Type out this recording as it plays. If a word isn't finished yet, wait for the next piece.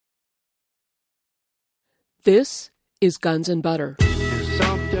This is Guns and Butter. There's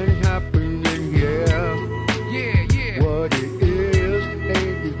something happening, yeah. What it is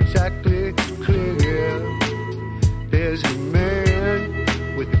ain't exactly clear. There's a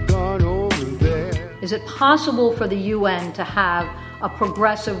man with a gun over there. Is it possible for the UN to have a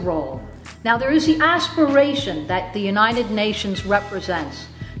progressive role? Now, there is the aspiration that the United Nations represents,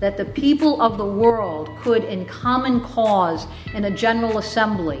 that the people of the world could, in common cause, in a General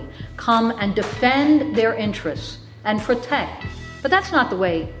Assembly, come and defend their interests and protect. But that's not the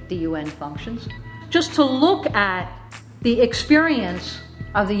way the UN functions. Just to look at the experience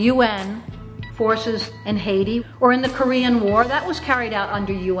of the UN forces in Haiti or in the Korean War, that was carried out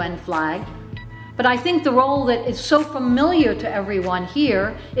under UN flag. But I think the role that is so familiar to everyone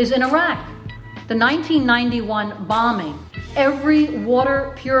here is in Iraq. The 1991 bombing, every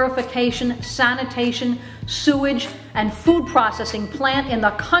water purification, sanitation, sewage, and food processing plant in the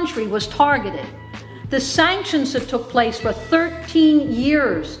country was targeted. The sanctions that took place for 13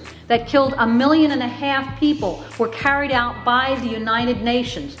 years that killed 1.5 million people were carried out by the United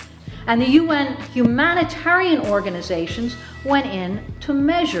Nations. And the UN humanitarian organizations went in to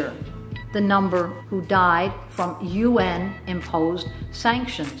measure the number who died from UN-imposed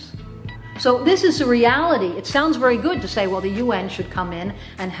sanctions. So this is a reality. It sounds very good to say, well, the UN should come in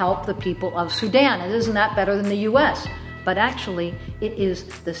and help the people of Sudan. And isn't that better than the US? But actually, it is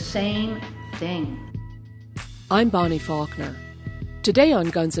the same thing. I'm Bonnie Faulkner. Today on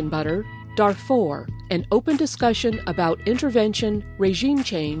Guns and Butter, Darfur, an open discussion about intervention, regime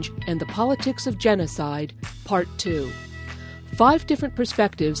change, and the politics of genocide, Part 2. 5 different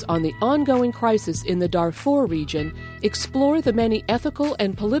perspectives on the ongoing crisis in the Darfur region explore the many ethical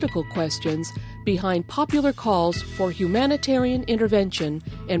and political questions behind popular calls for humanitarian intervention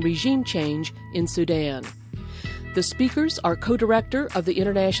and regime change in Sudan. The speakers are co-director of the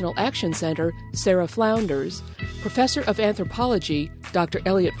International Action Center, Sarah Flounders, professor of anthropology, Dr.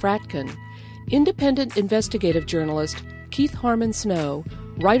 Elliot Fratkin, independent investigative journalist Keith Harmon Snow,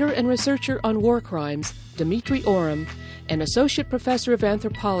 writer and researcher on war crimes, Dimitri Oram, and associate professor of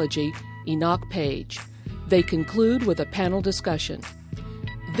anthropology, Enoch Page. They conclude with a panel discussion.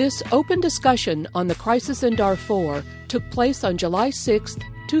 This open discussion on the crisis in Darfur took place on July 6,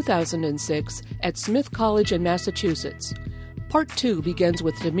 2006, at Smith College in Massachusetts. Part 2 begins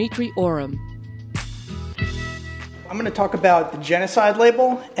with Dimitri Oram. I'm going to talk about the genocide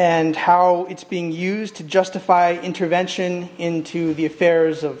label and how it's being used to justify intervention into the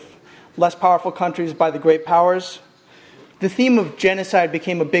affairs of less powerful countries by the great powers. The theme of genocide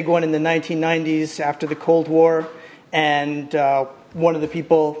became a big one in the 1990s after the Cold War, and one of the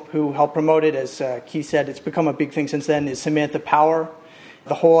people who helped promote it, as Keith said, it's become a big thing since then, is Samantha Power.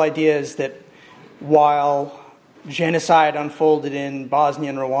 The whole idea is that while genocide unfolded in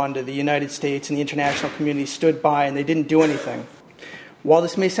Bosnia and Rwanda, the United States and the international community stood by and they didn't do anything. While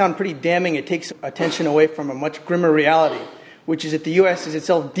this may sound pretty damning, it takes attention away from a much grimmer reality, which is that the U.S. is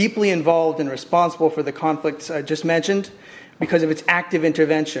itself deeply involved and responsible for the conflicts I just mentioned because of its active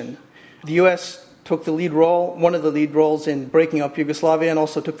intervention. The U.S. took the lead role, one of the lead roles in breaking up Yugoslavia, and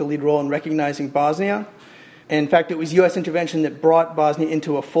also took the lead role in recognizing Bosnia. In fact, it was U.S. intervention that brought Bosnia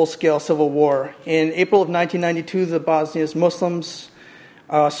into a full-scale civil war. In April of 1992, the Bosnia's Muslims,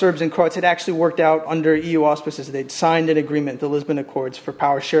 Serbs, and Croats had actually worked out under EU auspices. They'd signed an agreement, the Lisbon Accords, for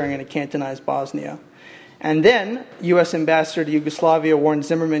power sharing in a cantonized Bosnia. And then U.S. Ambassador to Yugoslavia, Warren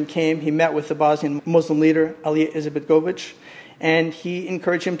Zimmerman, came. He met with the Bosnian Muslim leader, Ali Izetbegovic, and he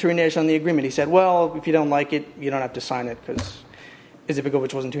encouraged him to renege on the agreement. He said, well, if you don't like it, you don't have to sign it, because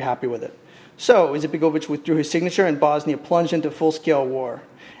Izetbegovic wasn't too happy with it. So Izetbegovic withdrew his signature, and Bosnia plunged into full-scale war.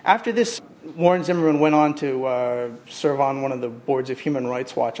 After this, Warren Zimmerman went on to serve on one of the boards of Human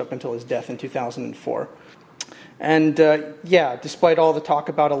Rights Watch up until his death in 2004. And despite all the talk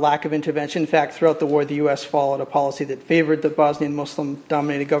about a lack of intervention, in fact, throughout the war, the U.S. followed a policy that favored the Bosnian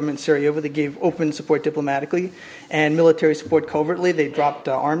Muslim-dominated government in Sarajevo. They gave open support diplomatically and military support covertly. They dropped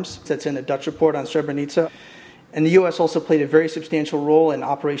arms. That's in a Dutch report on Srebrenica. And the U.S. also played a very substantial role in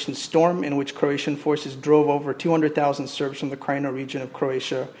Operation Storm, in which Croatian forces drove over 200,000 Serbs from the Krajina region of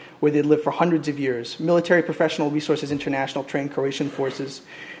Croatia, where they'd lived for hundreds of years. Military Professional Resources International trained Croatian forces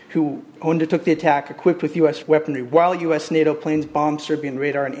who undertook the attack equipped with U.S. weaponry, while U.S. NATO planes bombed Serbian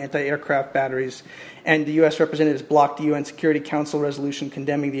radar and anti-aircraft batteries, and the U.S. representatives blocked the UN Security Council resolution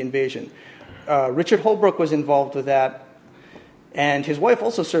condemning the invasion. Richard Holbrooke was involved with that, and his wife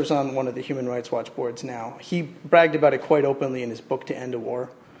also serves on one of the Human Rights Watch boards now. He bragged about it quite openly in his book, To End a War.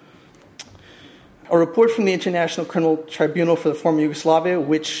 A report from the International Criminal Tribunal for the former Yugoslavia,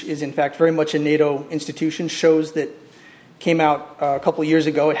 which is in fact very much a NATO institution, shows that came out a couple of years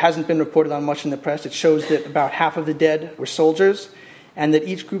ago. It hasn't been reported on much in the press. It shows that about half of the dead were soldiers, and that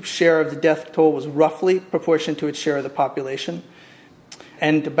each group's share of the death toll was roughly proportionate to its share of the population.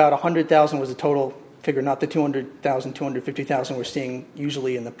 And about 100,000 was the total figure, not the 200,000, 250,000 we're seeing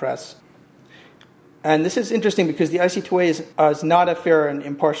usually in the press. And this is interesting because the IC2A is not a fair and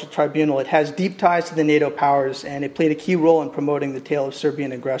impartial tribunal. It has deep ties to the NATO powers, and it played a key role in promoting the tale of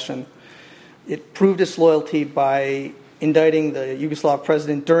Serbian aggression. It proved its loyalty by indicting the Yugoslav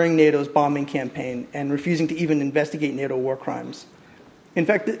president during NATO's bombing campaign and refusing to even investigate NATO war crimes. In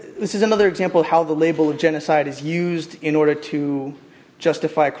fact, this is another example of how the label of genocide is used in order to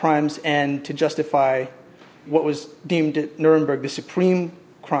justify crimes and to justify what was deemed at Nuremberg the supreme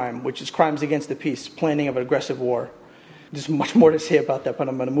crime, which is crimes against the peace, planning of an aggressive war. There's much more to say about that, but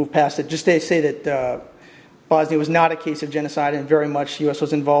I'm going to move past it. Just to say that Bosnia was not a case of genocide, and very much the U.S.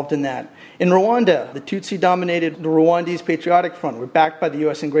 was involved in that. In Rwanda, the Tutsi-dominated the Rwandese Patriotic Front were backed by the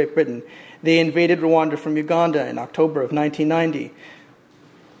U.S. and Great Britain. They invaded Rwanda from Uganda in October of 1990.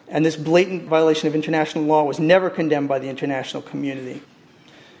 And this blatant violation of international law was never condemned by the international community.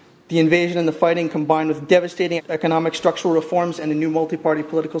 The invasion and the fighting, combined with devastating economic structural reforms and a new multi-party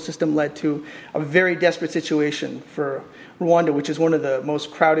political system, led to a very desperate situation for Rwanda, which is one of the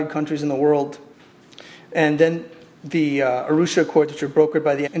most crowded countries in the world. And then the Arusha Accords, which were brokered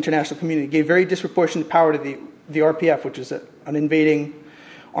by the international community, gave very disproportionate power to the RPF, which is an invading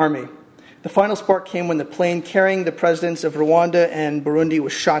army. The final spark came when the plane carrying the presidents of Rwanda and Burundi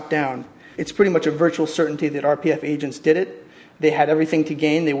was shot down. It's pretty much a virtual certainty that RPF agents did it. They had everything to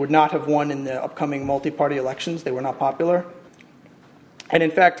gain. They would not have won in the upcoming multi-party elections. They were not popular. And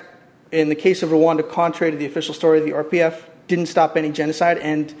in fact, in the case of Rwanda, contrary to the official story, the RPF didn't stop any genocide,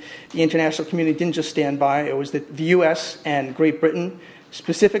 and the international community didn't just stand by. It was that the U.S. and Great Britain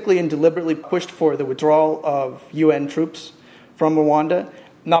specifically and deliberately pushed for the withdrawal of UN troops from Rwanda,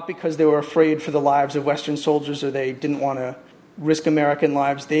 not because they were afraid for the lives of Western soldiers or they didn't want to risk American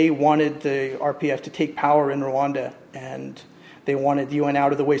lives. They wanted the RPF to take power in Rwanda, and they wanted the UN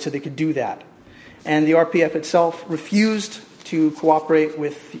out of the way so they could do that. And the RPF itself refused to cooperate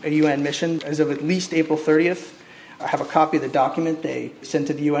with a UN mission as of at least April 30th. I have a copy of the document they sent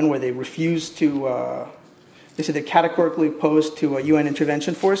to the UN where they refused to, they said they're categorically opposed to a UN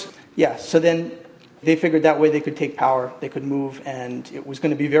intervention force. Yeah, so then they figured that way they could take power, they could move, and it was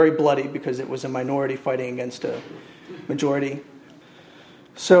going to be very bloody because it was a minority fighting against a majority.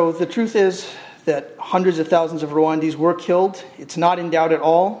 So the truth is that hundreds of thousands of Rwandese were killed. It's not in doubt at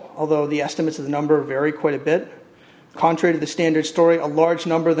all, although the estimates of the number vary quite a bit. Contrary to the standard story, a large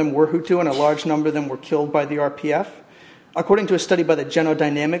number of them were Hutu and a large number of them were killed by the RPF. According to a study by the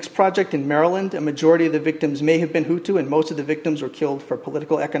Genodynamics Project in Maryland, a majority of the victims may have been Hutu, and most of the victims were killed for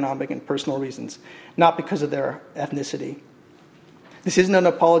political, economic, and personal reasons, not because of their ethnicity. This isn't an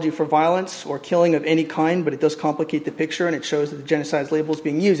apology for violence or killing of any kind, but it does complicate the picture, and it shows that the genocide label is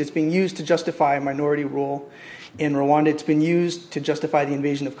being used. It's being used to justify minority rule in Rwanda. It's been used to justify the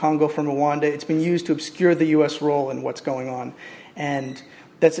invasion of Congo from Rwanda. It's been used to obscure the U.S. role in what's going on. And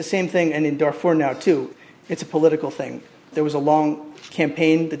that's the same thing, and in Darfur now, too. It's a political thing. There was a long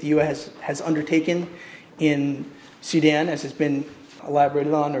campaign that the U.S. has undertaken in Sudan, as has been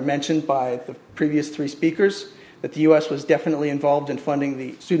elaborated on or mentioned by the previous three speakers, that the U.S. was definitely involved in funding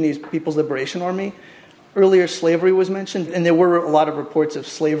the Sudanese People's Liberation Army. Earlier, slavery was mentioned, and there were a lot of reports of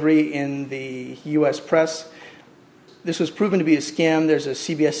slavery in the U.S. press. This was proven to be a scam. There's a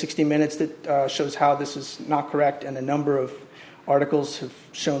CBS 60 Minutes that shows how this is not correct, and a number of articles have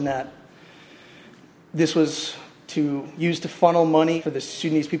shown that. This was used to funnel money for the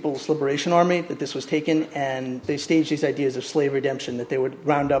Sudanese People's Liberation Army, that this was taken, and they staged these ideas of slave redemption, that they would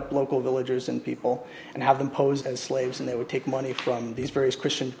round up local villagers and people and have them pose as slaves, and they would take money from these various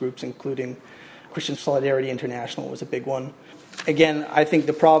Christian groups, including Christian Solidarity International was a big one. Again, I think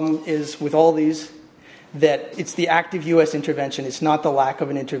the problem is with all these that it's the active U.S. intervention, it's not the lack of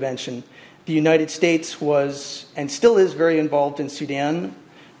an intervention. The United States was, and still is, very involved in Sudan.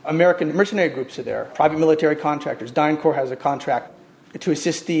 American mercenary groups are there, private military contractors. DynCorp has a contract to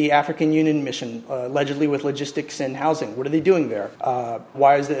assist the African Union mission, allegedly with logistics and housing. What are they doing there?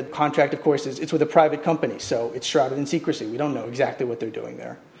 Why is the contract, of course, it's with a private company, so it's shrouded in secrecy. We don't know exactly what they're doing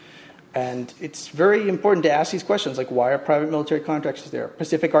there. And it's very important to ask these questions, like why are private military contractors there?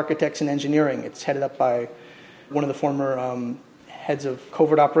 Pacific Architects and Engineering, it's headed up by one of the former heads of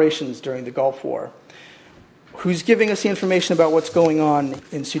covert operations during the Gulf War. Who's giving us the information about what's going on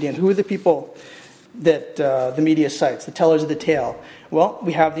in Sudan? Who are the people that the media cites, the tellers of the tale? Well,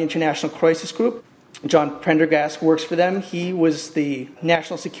 we have the International Crisis Group. John Prendergast works for them. He was the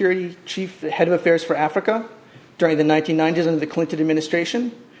National Security Chief, Head of Affairs for Africa during the 1990s under the Clinton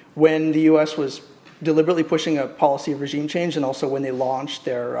administration, when the U.S. was deliberately pushing a policy of regime change, and also when they launched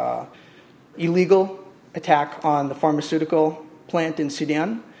their illegal attack on the pharmaceutical plant in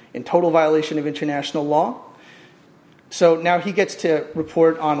Sudan in total violation of international law. So now he gets to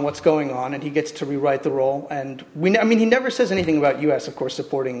report on what's going on, and he gets to rewrite the role. And he never says anything about U.S., of course,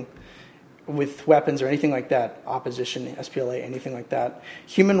 supporting with weapons or anything like that, opposition, SPLA, anything like that.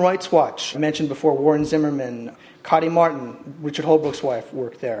 Human Rights Watch, I mentioned before, Warren Zimmerman, Cotty Martin, Richard Holbrooke's wife,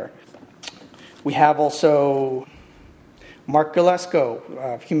 worked there. We have also Mark Gillespie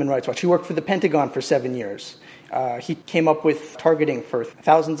of Human Rights Watch. He worked for the Pentagon for 7 years. He came up with targeting for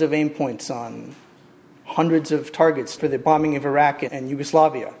thousands of aim points on hundreds of targets for the bombing of Iraq and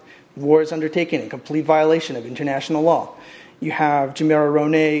Yugoslavia. War is undertaken in complete violation of international law. You have Jumeirah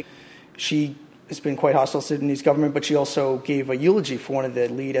Ronay. She has been quite hostile to the Sudanese government, but she also gave a eulogy for one of the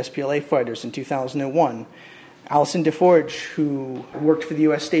lead SPLA fighters in 2001. Alison DeForge, who worked for the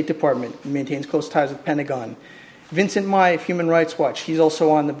U.S. State Department, maintains close ties with the Pentagon. Vincent Mai of Human Rights Watch, he's also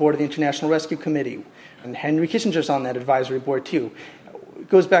on the board of the International Rescue Committee. And Henry Kissinger's on that advisory board too. It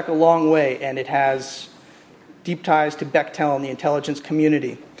goes back a long way, and it has deep ties to Bechtel and the intelligence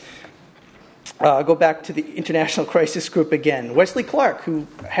community. Go back to the International Crisis Group again. Wesley Clark, who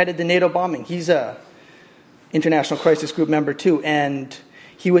headed the NATO bombing, he's a International Crisis Group member too, and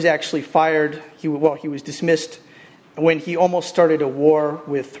he was actually fired. He was dismissed when he almost started a war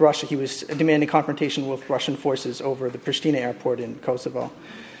with Russia. He was demanding confrontation with Russian forces over the Pristina airport in Kosovo.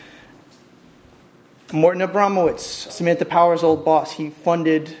 Morton Abramowitz, Samantha Power's old boss, he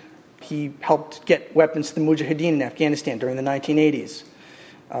helped get weapons to the Mujahideen in Afghanistan during the 1980s.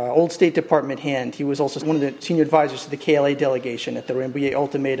 Old State Department hand. He was also one of the senior advisors to the KLA delegation at the Rambouillet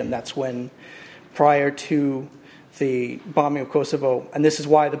ultimatum. That's when, prior to the bombing of Kosovo, and this is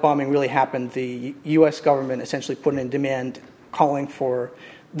why the bombing really happened, the U.S. government essentially put in a demand calling for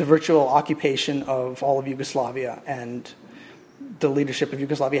the virtual occupation of all of Yugoslavia, and the leadership of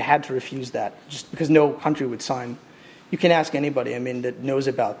Yugoslavia had to refuse that, just because no country would sign. You can ask anybody, that knows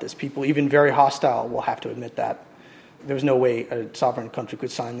about this. People, even very hostile, will have to admit that. There was no way a sovereign country could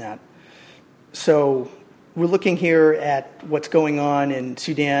sign that. So we're looking here at what's going on in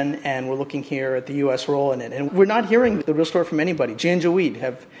Sudan, and we're looking here at the U.S. role in it. And we're not hearing the real story from anybody. Janjaweed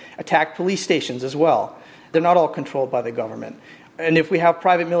have attacked police stations as well. They're not all controlled by the government. And if we have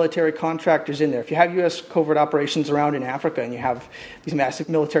private military contractors in there, if you have U.S. covert operations around in Africa and you have these massive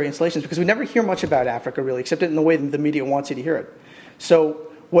military installations, because we never hear much about Africa really, except in the way that the media wants you to hear it. So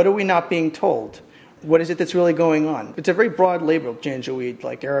what are we not being told? What is it that's really going on? It's a very broad label, Janjaweed,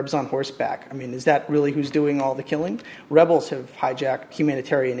 like Arabs on horseback. Is that really who's doing all the killing? Rebels have hijacked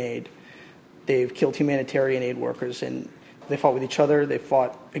humanitarian aid. They've killed humanitarian aid workers, and they fought with each other. They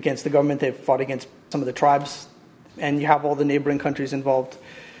fought against the government. They've fought against some of the tribes, and you have all the neighboring countries involved.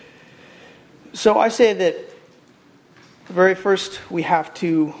 So I say that very first we have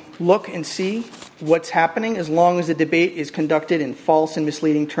to look and see what's happening. As long as the debate is conducted in false and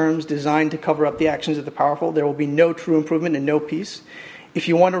misleading terms designed to cover up the actions of the powerful, there will be no true improvement and no peace. If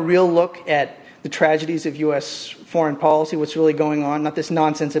you want a real look at the tragedies of U.S. foreign policy, what's really going on, not this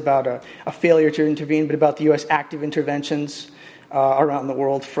nonsense about a failure to intervene, but about the U.S. active interventions around the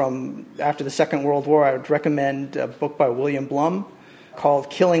world from after the Second World War, I would recommend a book by William Blum called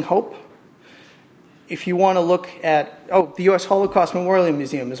Killing Hope. If you want to look at, the U.S. Holocaust Memorial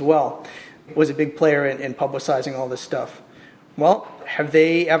Museum as well was a big player in publicizing all this stuff. Well, have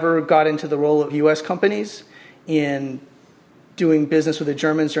they ever got into the role of U.S. companies in doing business with the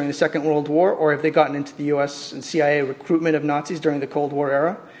Germans during the Second World War, or have they gotten into the U.S. and CIA recruitment of Nazis during the Cold War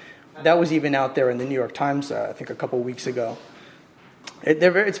era? That was even out there in the New York Times, I think, a couple of weeks ago.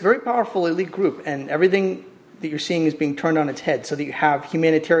 It's a very powerful elite group, and everything that you're seeing is being turned on its head, so that you have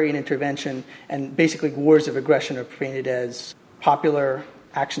humanitarian intervention and basically wars of aggression are painted as popular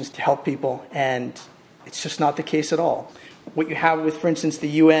actions to help people, and it's just not the case at all. What you have with, for instance, the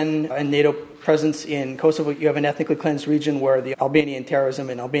UN and NATO presence in Kosovo, you have an ethnically cleansed region where the Albanian terrorism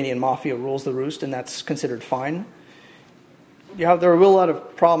and Albanian mafia rules the roost, and that's considered fine. There are a real lot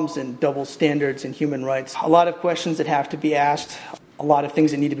of problems and double standards in human rights, a lot of questions that have to be asked, a lot of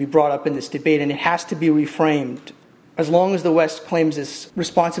things that need to be brought up in this debate, and it has to be reframed. As long as the West claims this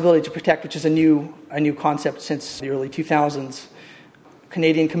responsibility to protect, which is a new concept since the early 2000s,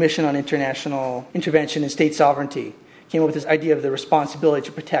 Canadian Commission on International Intervention and State Sovereignty came up with this idea of the responsibility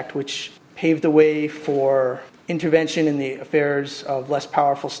to protect, which paved the way for intervention in the affairs of less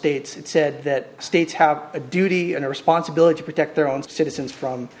powerful states. It said that states have a duty and a responsibility to protect their own citizens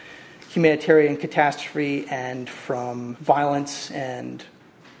from humanitarian catastrophe and from violence and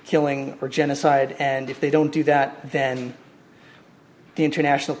killing or genocide, and if they don't do that, then the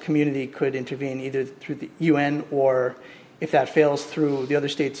international community could intervene either through the UN or, if that fails, through the other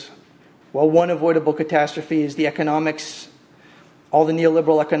states. Well, one avoidable catastrophe is the economics, all the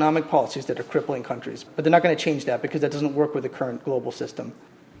neoliberal economic policies that are crippling countries. But they're not going to change that because that doesn't work with the current global system.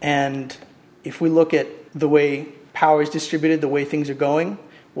 And if we look at the way power is distributed, the way things are going,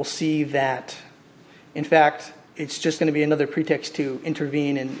 we'll see that, in fact, it's just going to be another pretext to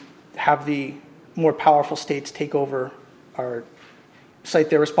intervene and have the more powerful states take over or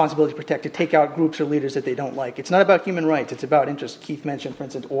cite their responsibility to protect, to take out groups or leaders that they don't like. It's not about human rights. It's about interests. Keith mentioned, for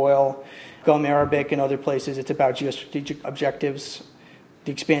instance, oil, Gulf Arabic, and other places. It's about geostrategic objectives,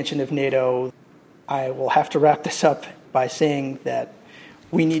 the expansion of NATO. I will have to wrap this up by saying that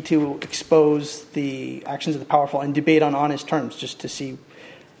we need to expose the actions of the powerful and debate on honest terms just to see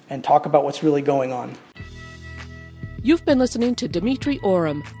and talk about what's really going on. You've been listening to Dimitri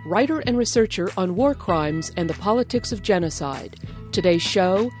Oram, writer and researcher on war crimes and the politics of genocide. Today's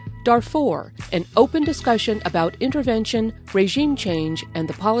show, Darfur, an open discussion about intervention, regime change, and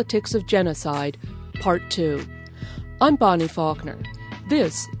the politics of genocide, Part 2. I'm Bonnie Faulkner.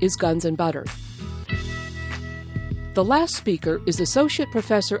 This is Guns and Butter. The last speaker is Associate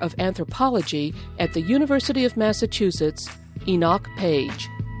Professor of Anthropology at the University of Massachusetts, Enoch Page.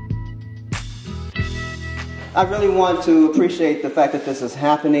 I really want to appreciate the fact that this is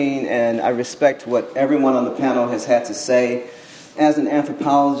happening, and I respect what everyone on the panel has had to say. As an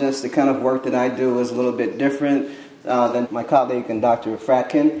anthropologist, the kind of work that I do is a little bit different than my colleague and Dr.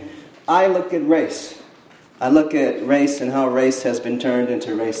 Fratkin. I look at race. I look at race and how race has been turned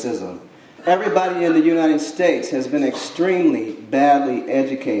into racism. Everybody in the United States has been extremely badly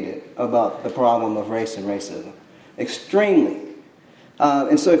educated about the problem of race and racism. Extremely.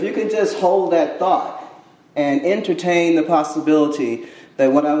 And so if you can just hold that thought and entertain the possibility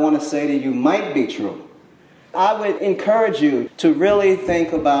that what I want to say to you might be true, I would encourage you to really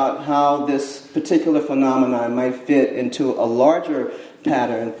think about how this particular phenomenon might fit into a larger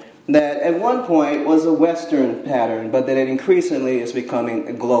pattern that at one point was a Western pattern, but that it increasingly is becoming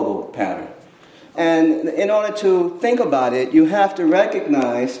a global pattern. And in order to think about it, you have to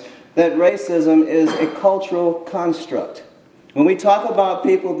recognize that racism is a cultural construct. When we talk about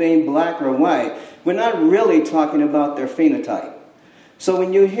people being black or white, we're not really talking about their phenotype. So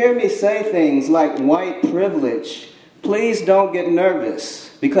when you hear me say things like white privilege, please don't get nervous,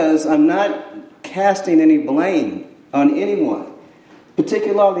 because I'm not casting any blame on anyone,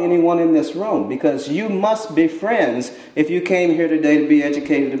 particularly anyone in this room, because you must be friends if you came here today to be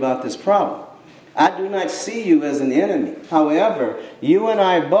educated about this problem. I do not see you as an enemy. However, you and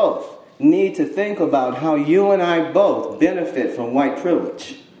I both need to think about how you and I both benefit from white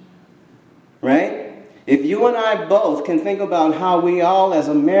privilege, right? If you and I both can think about how we all as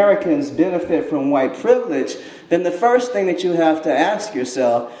Americans benefit from white privilege, then the first thing that you have to ask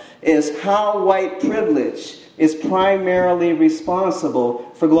yourself is how white privilege is primarily responsible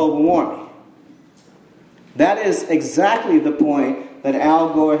for global warming. That is exactly the point that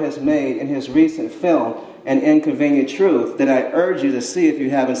Al Gore has made in his recent film, An Inconvenient Truth, that I urge you to see if you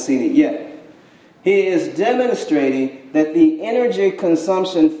haven't seen it yet. He is demonstrating that the energy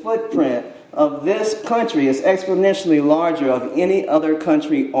consumption footprint of this country is exponentially larger of any other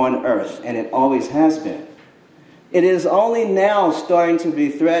country on earth, and it always has been. It is only now starting to be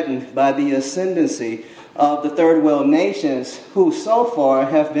threatened by the ascendancy of the third world nations, who so far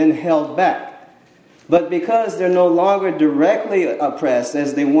have been held back. But because they're no longer directly oppressed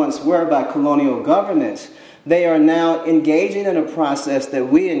as they once were by colonial governments, they are now engaging in a process that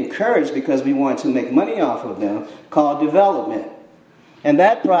we encourage because we want to make money off of them, called development. And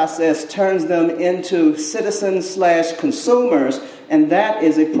that process turns them into citizens/consumers, and that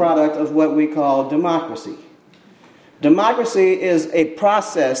is a product of what we call democracy. Democracy is a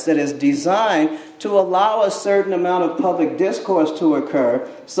process that is designed to allow a certain amount of public discourse to occur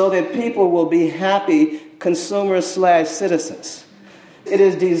so that people will be happy consumers/citizens. It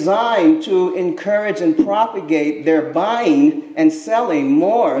is designed to encourage and propagate their buying and selling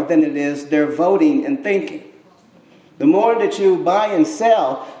more than it is their voting and thinking. The more that you buy and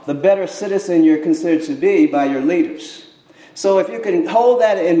sell, the better citizen you're considered to be by your leaders. So if you can hold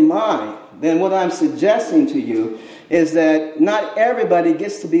that in mind, then what I'm suggesting to you is that not everybody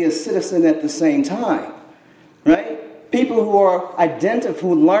gets to be a citizen at the same time, right? People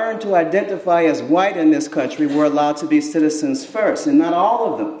who learn to identify as white in this country were allowed to be citizens first, and not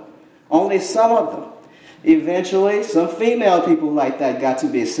all of them, only some of them. Eventually, some female people like that got to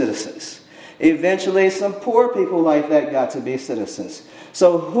be citizens. Eventually, some poor people like that got to be citizens.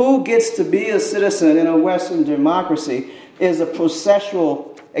 So who gets to be a citizen in a Western democracy is a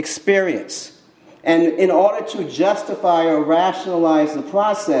processual experience. And in order to justify or rationalize the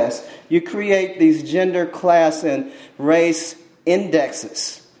process, you create these gender, class, and race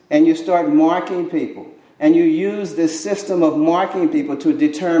indexes. And you start marking people. And you use this system of marking people to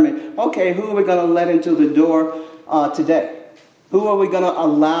determine, okay, who are we going to let into the door today? Who are we going to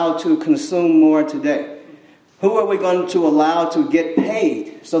allow to consume more today? Who are we going to allow to get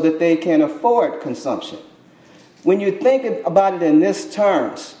paid so that they can afford consumption? When you think about it in these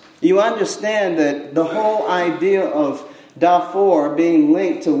terms, you understand that the whole idea of Darfur being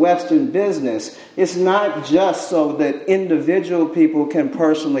linked to Western business is not just so that individual people can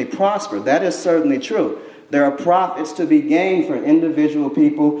personally prosper. That is certainly true. There are profits to be gained for individual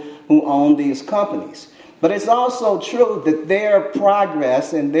people who own these companies. But it's also true that their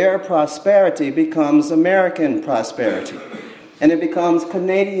progress and their prosperity becomes American prosperity. And it becomes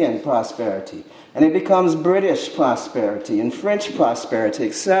Canadian prosperity. And it becomes British prosperity and French prosperity,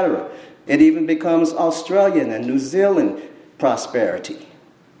 etc. It even becomes Australian and New Zealand prosperity.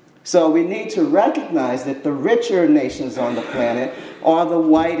 So we need to recognize that the richer nations on the planet are the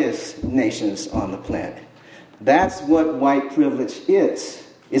whitest nations on the planet. That's what white privilege is.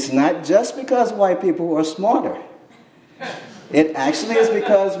 It's not just because white people are smarter. It actually is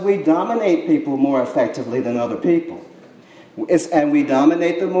because we dominate people more effectively than other people. And we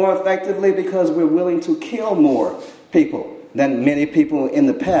dominate them more effectively because we're willing to kill more people than many people in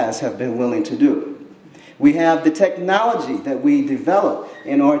the past have been willing to do. We have the technology that we develop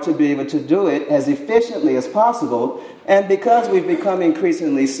in order to be able to do it as efficiently as possible. And because we've become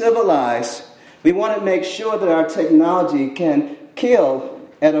increasingly civilized, we want to make sure that our technology can kill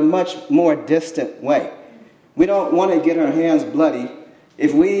at a much more distant way. We don't want to get our hands bloody.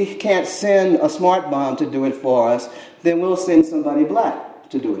 If we can't send a smart bomb to do it for us, then we'll send somebody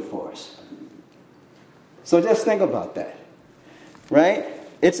black to do it for us. So just think about that, right?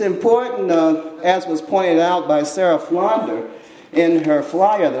 It's important, as was pointed out by Sarah Flonder in her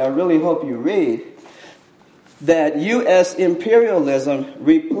flyer that I really hope you read, that U.S. imperialism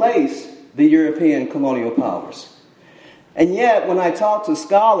replaced the European colonial powers. And yet, when I talk to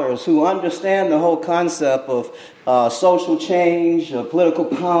scholars who understand the whole concept of social change, political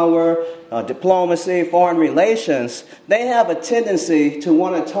power, diplomacy, foreign relations, they have a tendency to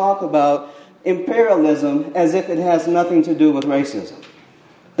want to talk about imperialism as if it has nothing to do with racism.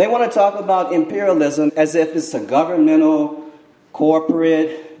 They want to talk about imperialism as if it's a governmental,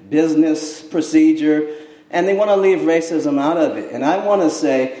 corporate, business procedure, and they want to leave racism out of it. And I want to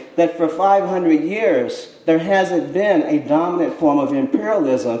say that for 500 years, there hasn't been a dominant form of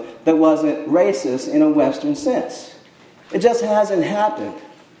imperialism that wasn't racist in a Western sense. It just hasn't happened.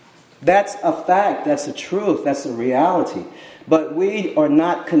 That's a fact. That's a truth. That's a reality. But we are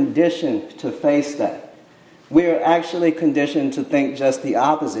not conditioned to face that. We are actually conditioned to think just the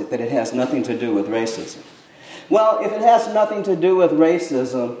opposite, that it has nothing to do with racism. Well, if it has nothing to do with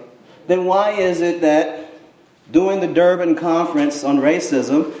racism, then why is it that during the Durban conference on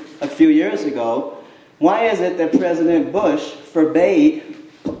racism a few years ago, why is it that President Bush forbade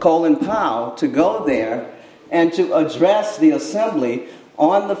Colin Powell to go there and to address the assembly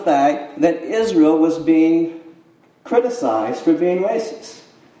on the fact that Israel was being criticized for being racist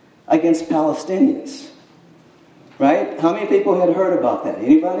against Palestinians? Right? How many people had heard about that?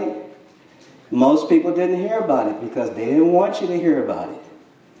 Anybody? Most people didn't hear about it because they didn't want you to hear about it.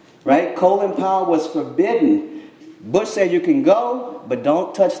 Right? Colin Powell was forbidden. Bush said you can go, but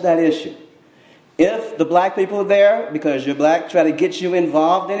don't touch that issue. If the black people are there, because you're black, try to get you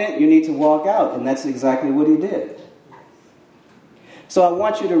involved in it, you need to walk out. And that's exactly what he did. So I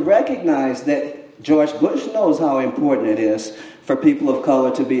want you to recognize that George Bush knows how important it is for people of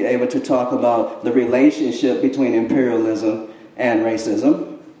color to be able to talk about the relationship between imperialism and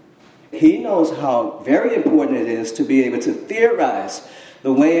racism. He knows how very important it is to be able to theorize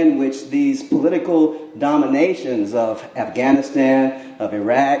the way in which these political dominations of Afghanistan, of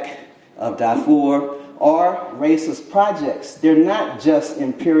Iraq, of Darfur are racist projects. They're not just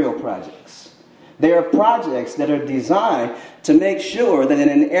imperial projects. They are projects that are designed to make sure that in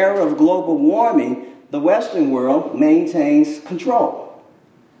an era of global warming, the Western world maintains control.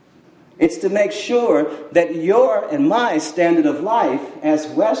 It's to make sure that your and my standard of life as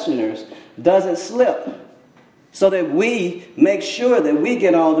Westerners doesn't slip, so that we make sure that we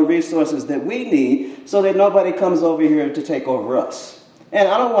get all the resources that we need so that nobody comes over here to take over us. And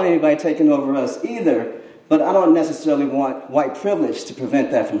I don't want anybody taking over us either, but I don't necessarily want white privilege to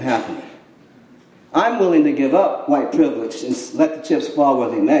prevent that from happening. I'm willing to give up white privilege and let the chips fall where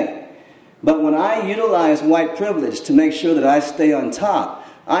they may. But when I utilize white privilege to make sure that I stay on top,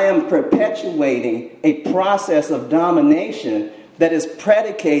 I am perpetuating a process of domination that is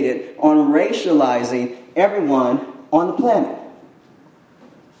predicated on racializing everyone on the planet.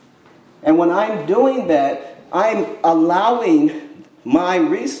 And when I'm doing that, I'm allowing my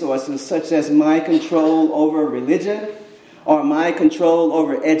resources, such as my control over religion, or my control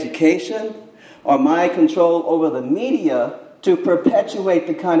over education, or my control over the media, to perpetuate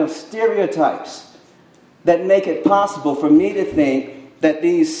the kind of stereotypes that make it possible for me to think that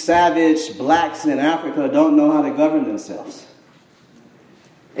these savage blacks in Africa don't know how to govern themselves.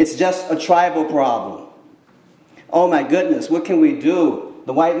 It's just a tribal problem. Oh my goodness, what can we do?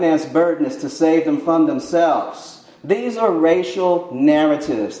 The white man's burden is to save them from themselves. These are racial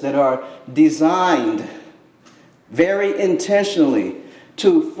narratives that are designed very intentionally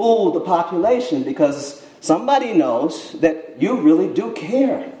to fool the population, because somebody knows that you really do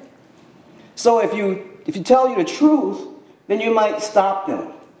care. So if you tell you the truth, then you might stop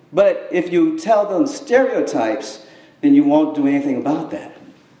them. But if you tell them stereotypes, then you won't do anything about that.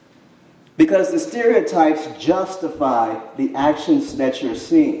 Because the stereotypes justify the actions that you're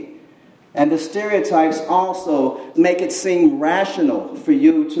seeing. And the stereotypes also make it seem rational for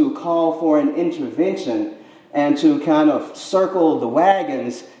you to call for an intervention and to kind of circle the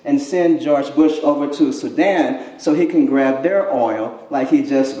wagons and send George Bush over to Sudan so he can grab their oil like he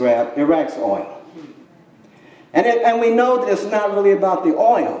just grabbed Iraq's oil. And we know that it's not really about the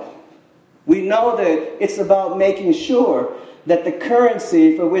oil. We know that it's about making sure that the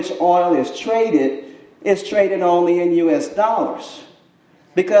currency for which oil is traded only in U.S. dollars.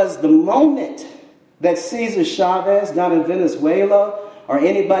 Because the moment that Cesar Chavez down in Venezuela or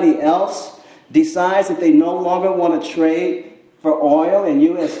anybody else decides that they no longer want to trade for oil in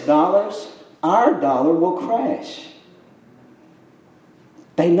U.S. dollars, our dollar will crash.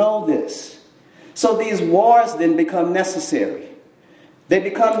 They know this. So these wars then become necessary. They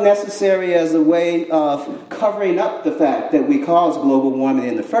become necessary as a way of covering up the fact that we caused global warming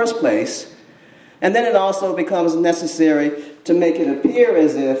in the first place. And then it also becomes necessary to make it appear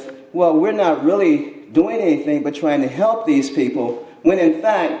as if, well, we're not really doing anything but trying to help these people, when in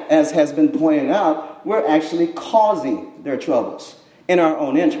fact, as has been pointed out, we're actually causing their troubles in our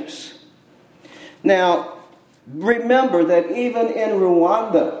own interests. Now, remember that even in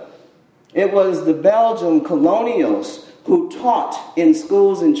Rwanda, it was the Belgian colonials who taught in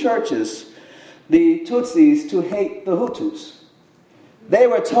schools and churches the Tutsis to hate the Hutus. They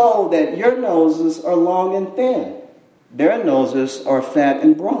were told that your noses are long and thin. Their noses are fat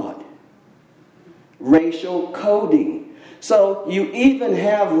and broad. Racial coding. So you even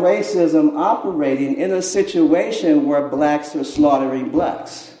have racism operating in a situation where blacks are slaughtering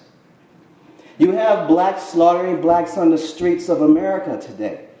blacks. You have blacks slaughtering blacks on the streets of America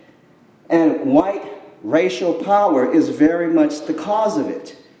today. And white racial power is very much the cause of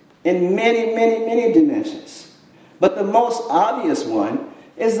it in many, many, many dimensions. But the most obvious one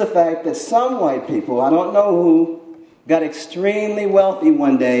is the fact that some white people, I don't know who, got extremely wealthy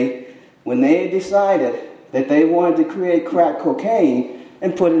one day when they decided that they wanted to create crack cocaine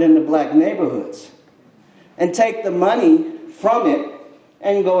and put it in the black neighborhoods and take the money from it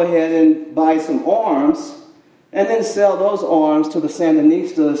and go ahead and buy some arms and then sell those arms to the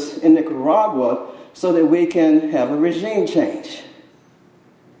Sandinistas in Nicaragua so that we can have a regime change.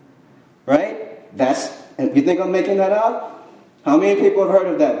 Right? You think I'm making that up? How many people have heard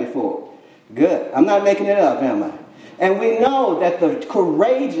of that before? Good. I'm not making it up, am I? And we know that the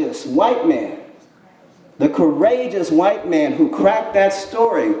courageous white man who cracked that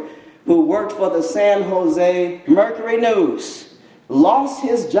story, who worked for the San Jose Mercury News, lost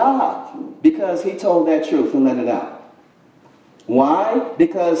his job because he told that truth and let it out. Why?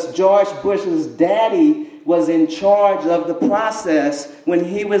 Because George Bush's daddy was in charge of the process when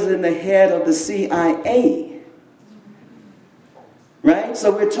he was in the head of the CIA. Right?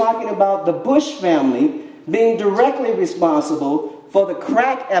 So we're talking about the Bush family being directly responsible for the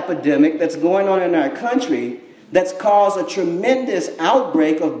crack epidemic that's going on in our country, that's caused a tremendous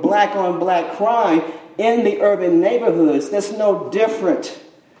outbreak of black-on-black crime in the urban neighborhoods. That's no different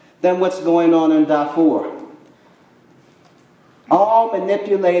than what's going on in Darfur. All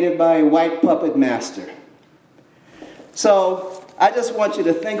manipulated by a white puppet master. So I just want you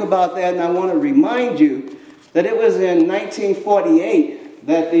to think about that, and I want to remind you that it was in 1948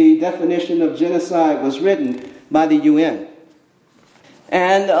 that the definition of genocide was written by the UN.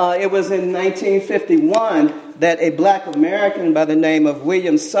 And it was in 1951 that a black American by the name of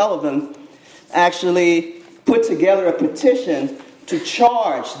William Sullivan actually put together a petition to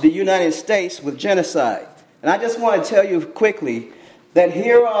charge the United States with genocide. And I just want to tell you quickly that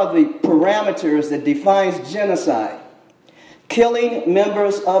here are the parameters that defines genocide. Killing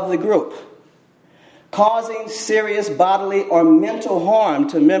members of the group. causing serious bodily or mental harm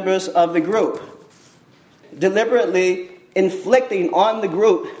to members of the group, deliberately inflicting on the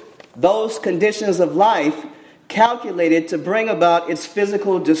group those conditions of life calculated to bring about its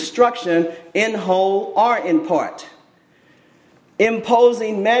physical destruction in whole or in part,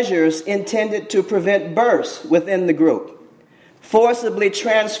 imposing measures intended to prevent births within the group, forcibly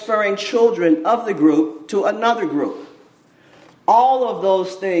transferring children of the group to another group. All of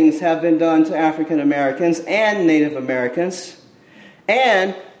those things have been done to African Americans and Native Americans,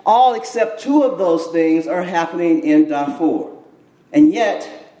 and all except two of those things are happening in Darfur. And yet,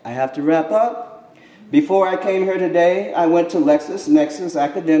 I have to wrap up. Before I came here today, I went to LexisNexis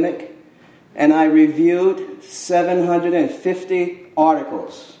Academic, and I reviewed 750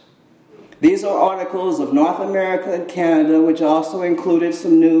 articles. These are articles of North America and Canada, which also included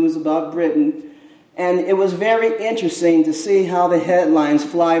some news about Britain. And it was very interesting to see how the headlines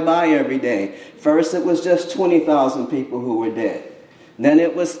fly by every day. First, it was just 20,000 people who were dead. Then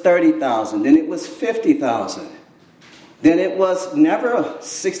it was 30,000. Then it was 50,000. Then it was never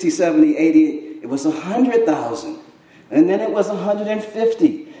 60, 70, 80. It was 100,000. And then it was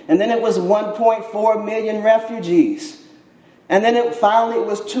 150. And then it was 1.4 million refugees. And then finally it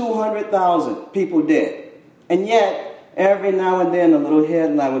was 200,000 people dead. And yet, every now and then a little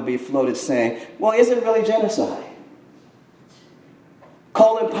headline would be floated saying, well, is it really genocide?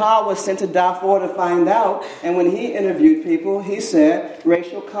 Colin Powell was sent to Darfur to find out, and when he interviewed people, he said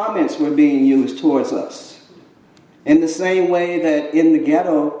racial comments were being used towards us. In the same way that in the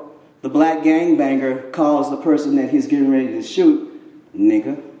ghetto, the black gangbanger calls the person that he's getting ready to shoot,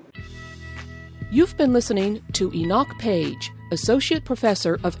 nigger. You've been listening to Enoch Page, Associate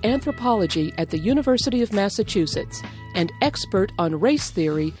Professor of Anthropology at the University of Massachusetts and expert on race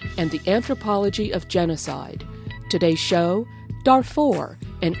theory and the anthropology of genocide. Today's show, Darfur,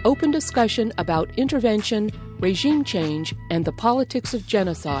 an open discussion about intervention, regime change, and the politics of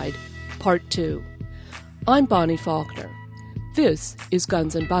genocide, Part 2. I'm Bonnie Faulkner. This is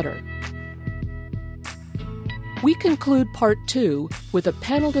Guns and Butter. We conclude Part 2 with a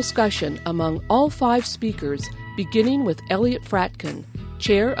panel discussion among all 5 speakers, beginning with Elliot Fratkin,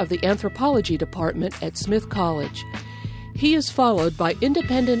 chair of the Anthropology Department at Smith College. He is followed by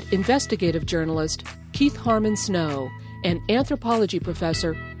independent investigative journalist Keith Harmon Snow and anthropology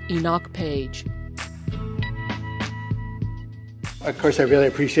professor Enoch Page. Of course, I really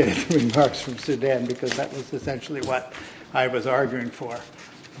appreciated the remarks from Sudan because that was essentially what I was arguing for,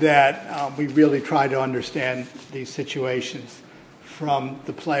 that we really try to understand these situations from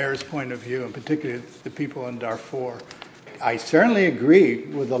the player's point of view, and particularly the people in Darfur. I certainly agree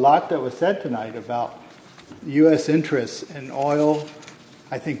with a lot that was said tonight about U.S. interests in oil.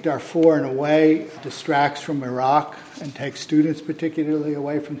 I think Darfur, in a way, distracts from Iraq and takes students particularly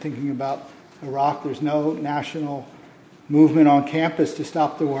away from thinking about Iraq. There's no national movement on campus to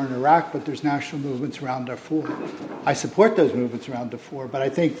stop the war in Iraq, but there's national movements around Darfur. I support those movements around Darfur, but I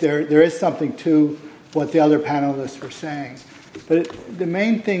think there is something to what the other panelists were saying. But the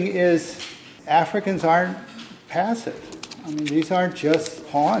main thing is Africans aren't passive. I mean, these aren't just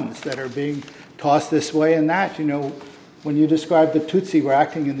pawns that are being tossed this way and that. You know, when you describe the Tutsi were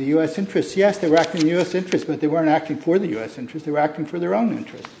acting in the U.S. interest, yes, they were acting in the U.S. interest, but they weren't acting for the U.S. interest. They were acting for their own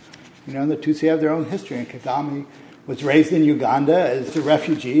interest. You know, the Tutsi have their own history, and Kagame was raised in Uganda as a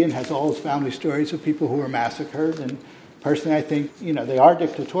refugee and has all his family stories of people who were massacred. And personally, I think, you know, they are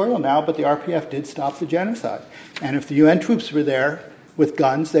dictatorial now, but the RPF did stop the genocide. And if the UN troops were there with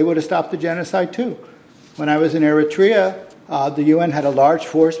guns, they would have stopped the genocide too. When I was in Eritrea, the UN had a large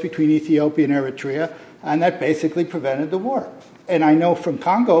force between Ethiopia and Eritrea, and that basically prevented the war. And I know from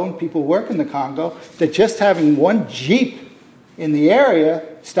Congo, and people work in the Congo, that just having one jeep in the area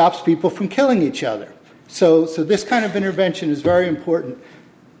stops people from killing each other. So this kind of intervention is very important.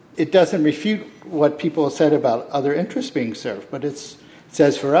 It doesn't refute what people have said about other interests being served, but it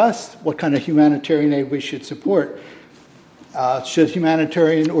says for us what kind of humanitarian aid we should support. Should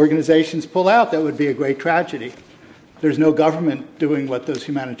humanitarian organizations pull out, that would be a great tragedy. There's no government doing what those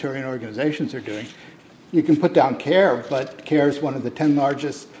humanitarian organizations are doing. You can put down CARE, but CARE is one of the 10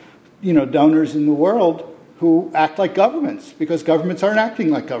 largest, donors in the world who act like governments, because governments aren't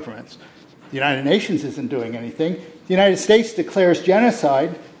acting like governments. The United Nations isn't doing anything. The United States declares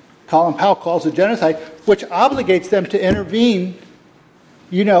genocide. Colin Powell calls it genocide, which obligates them to intervene.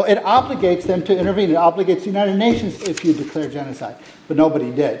 It obligates them to intervene. It obligates the United Nations if you declare genocide. But nobody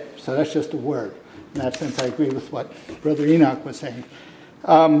did. So that's just a word. In that sense, I agree with what Brother Enoch was saying.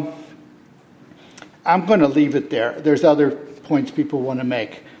 I'm going to leave it there. There's other points people want to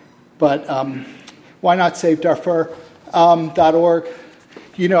make. But why not save Darfur.org?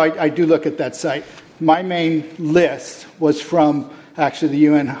 I do look at that site. my main list was from actually the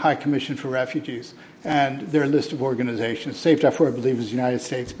UN High Commission for Refugees and their list of organizations. Save Darfur, I believe, is a United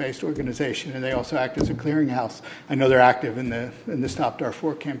States-based organization, and they also act as a clearinghouse. I know they're active in the Stop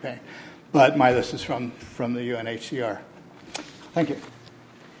Darfur campaign, but my list is from the UNHCR. Thank you.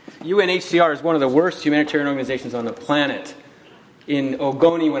 UNHCR is one of the worst humanitarian organizations on the planet. In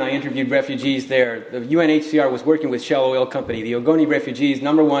Ogoni, when I interviewed refugees there, the UNHCR was working with Shell Oil Company. The Ogoni refugees'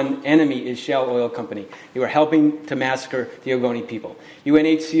 number one enemy is Shell Oil Company. They were helping to massacre the Ogoni people.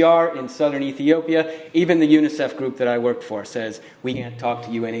 UNHCR in southern Ethiopia, even the UNICEF group that I worked for, says, we can't talk to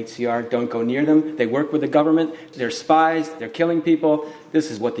UNHCR, don't go near them. They work with the government, they're spies, they're killing people.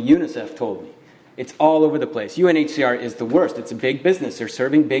 This is what the UNICEF told me. It's all over the place. UNHCR is the worst. It's a big business. They're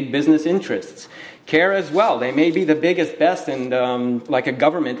serving big business interests. CARE as well. They may be the biggest, best, and like a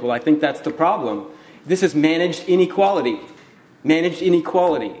government, well, I think that's the problem. This is managed inequality. Managed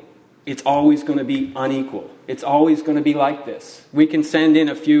inequality. It's always going to be unequal. It's always going to be like this. We can send in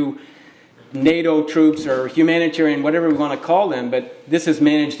a few NATO troops or humanitarian, whatever we want to call them, but this is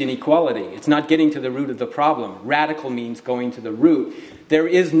managed inequality. It's not getting to the root of the problem. Radical means going to the root. There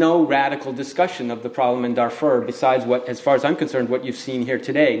is no radical discussion of the problem in Darfur besides what, as far as I'm concerned, what you've seen here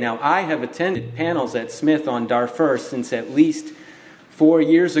today. Now, I have attended panels at Smith on Darfur since at least 4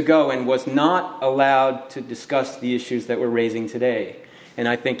 years ago and was not allowed to discuss the issues that we're raising today. And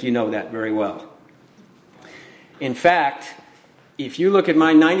I think you know that very well. In fact, if you look at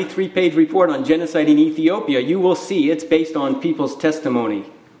my 93-page report on genocide in Ethiopia, you will see it's based on people's testimony.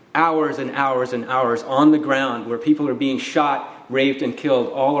 Hours and hours and hours on the ground where people are being shot, raped, and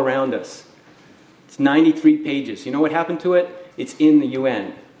killed all around us. It's 93 pages. You know what happened to it? It's in the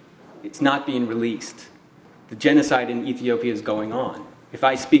UN. It's not being released. The genocide in Ethiopia is going on. If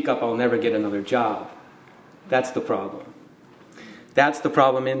I speak up, I'll never get another job. That's the problem. That's the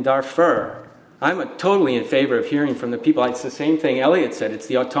problem in Darfur. I'm totally in favor of hearing from the people. It's the same thing Elliot said. It's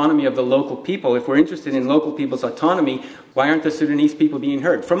the autonomy of the local people. If we're interested in local people's autonomy, why aren't the Sudanese people being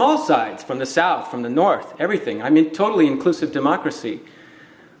heard? From all sides, from the south, from the north, everything. I'm in totally inclusive democracy.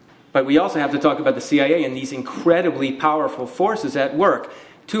 But we also have to talk about the CIA and these incredibly powerful forces at work.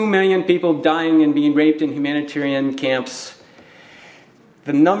 2 million people dying and being raped in humanitarian camps.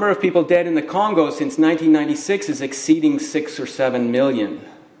 The number of people dead in the Congo since 1996 is exceeding 6 or 7 million.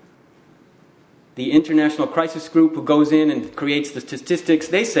 The International Crisis Group, who goes in and creates the statistics,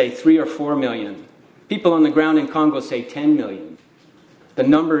 they say 3 or 4 million. People on the ground in Congo say 10 million. The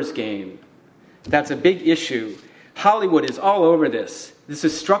numbers game. That's a big issue. Hollywood is all over this. This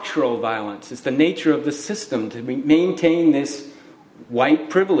is structural violence. It's the nature of the system to maintain this white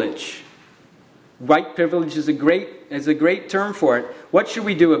privilege. White privilege is a great term for it. What should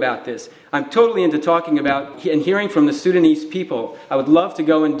we do about this? I'm totally into talking about and hearing from the Sudanese people. I would love to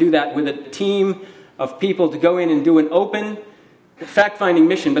go and do that with a team of people to go in and do an open fact-finding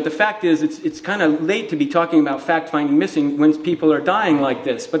mission. But the fact is, it's kind of late to be talking about fact-finding mission when people are dying like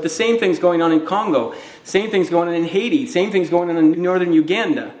this. But the same thing's going on in Congo. Same thing's going on in Haiti. Same thing's going on in northern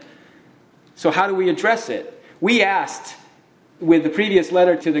Uganda. So how do we address it? We asked, with the previous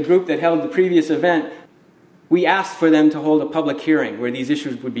letter to the group that held the previous event, we asked for them to hold a public hearing where these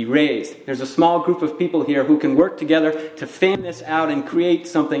issues would be raised. There's a small group of people here who can work together to fan this out and create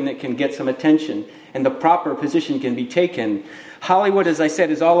something that can get some attention, and the proper position can be taken. Hollywood, as I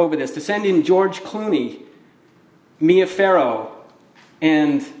said, is all over this. To send in George Clooney, Mia Farrow,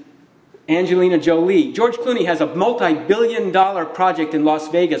 and Angelina Jolie. George Clooney has a multi-billion-dollar project in Las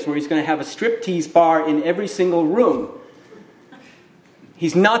Vegas where he's going to have a striptease bar in every single room.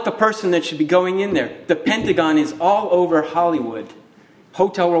 He's not the person that should be going in there. The Pentagon is all over Hollywood.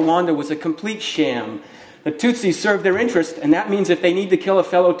 Hotel Rwanda was a complete sham. The Tutsis served their interest, and that means if they need to kill a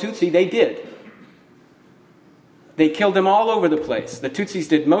fellow Tutsi, they did. They killed them all over the place. The Tutsis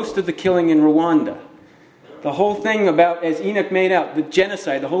did most of the killing in Rwanda. The whole thing about, as Enoch made out, the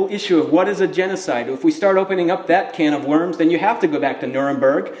genocide, the whole issue of what is a genocide. If we start opening up that can of worms, then you have to go back to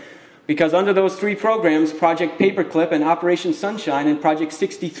Nuremberg. Because under those 3 programs, Project Paperclip and Operation Sunshine and Project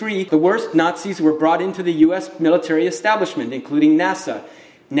 63, the worst Nazis were brought into the U.S. military establishment, including NASA.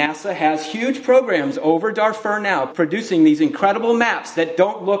 NASA has huge programs over Darfur now, producing these incredible maps that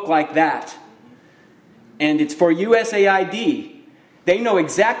don't look like that. And it's for USAID. They know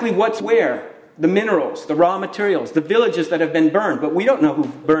exactly what's where. The minerals, the raw materials, the villages that have been burned, but we don't know who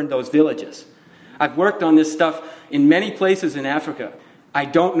burned those villages. I've worked on this stuff in many places in Africa. I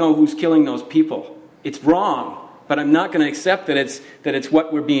don't know who's killing those people. It's wrong, but I'm not going to accept that it's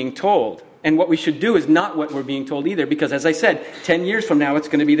what we're being told. And what we should do is not what we're being told either, because as I said, 10 years from now, it's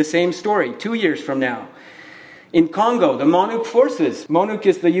going to be the same story. 2 years from now. In Congo, the MONUC forces. MONUC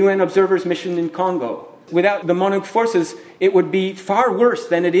is the UN Observers Mission in Congo. Without the MONUC forces, it would be far worse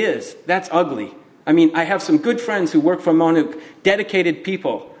than it is. That's ugly. I mean, I have some good friends who work for MONUC, dedicated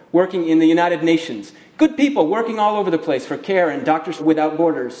people working in the United Nations. Good people working all over the place for CARE and Doctors Without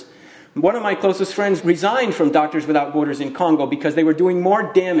Borders. One of my closest friends resigned from Doctors Without Borders in Congo because they were doing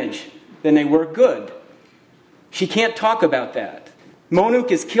more damage than they were good. She can't talk about that.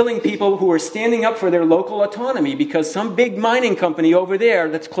 MONUC is killing people who are standing up for their local autonomy because some big mining company over there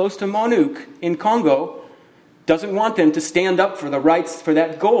that's close to MONUC in Congo doesn't want them to stand up for the rights for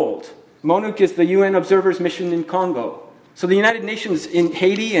that gold. MONUC is the UN Observers Mission in Congo. So the United Nations in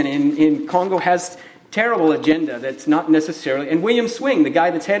Haiti and in Congo has terrible agenda that's not necessarily... And William Swing, the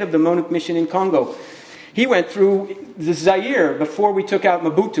guy that's head of the MONUC mission in Congo, he went through the Zaire before we took out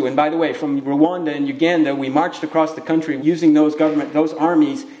Mobutu. And by the way, from Rwanda and Uganda, we marched across the country using those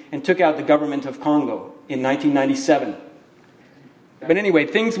armies and took out the government of Congo in 1997. But anyway,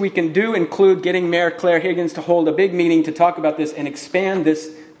 things we can do include getting Mayor Claire Higgins to hold a big meeting to talk about this and expand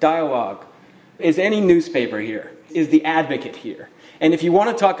this dialogue. Is any newspaper here? Is the Advocate here? And if you want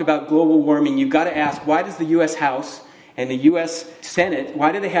to talk about global warming, you've got to ask, why does the U.S. House and the U.S. Senate,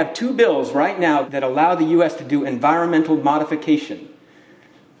 why do they have two bills right now that allow the U.S. to do environmental modification?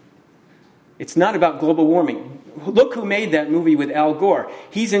 It's not about global warming. Look who made that movie with Al Gore.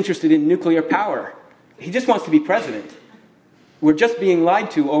 He's interested in nuclear power. He just wants to be president. We're just being lied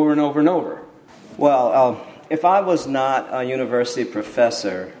to over and over and over. Well, if I was not a university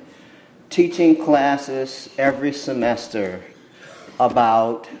professor teaching classes every semester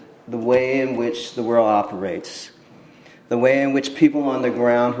about the way in which the world operates, the way in which people on the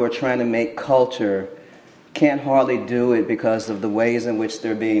ground who are trying to make culture can't hardly do it because of the ways in which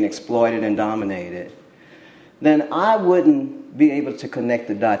they're being exploited and dominated, then I wouldn't be able to connect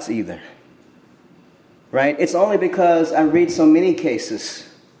the dots either. Right? It's only because I read so many cases,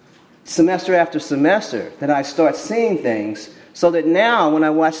 semester after semester, that I start seeing things so that now when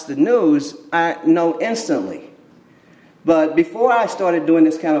I watch the news, I know instantly. But before I started doing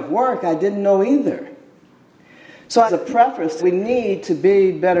this kind of work, I didn't know either. So as a preface, we need to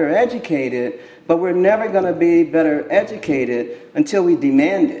be better educated, but we're never going to be better educated until we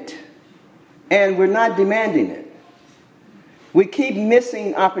demand it. And we're not demanding it. We keep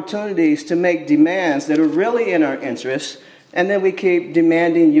missing opportunities to make demands that are really in our interests, and then we keep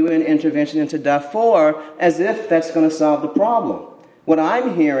demanding UN intervention into Darfur as if that's going to solve the problem. What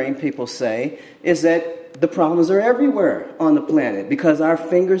I'm hearing people say is that the problems are everywhere on the planet because our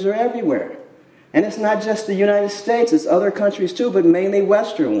fingers are everywhere. And it's not just the United States, it's other countries too, but mainly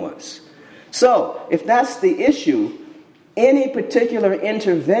Western ones. So, if that's the issue, any particular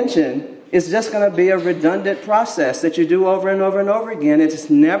intervention is just going to be a redundant process that you do over and over and over again. It's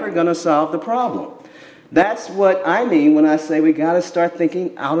never going to solve the problem. That's what I mean when I say we got to start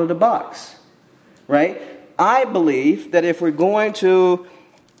thinking out of the box, right? I believe that if we're going to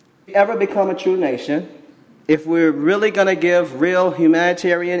ever become a true nation, if we're really going to give real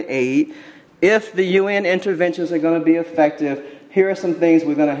humanitarian aid, if the UN interventions are going to be effective, here are some things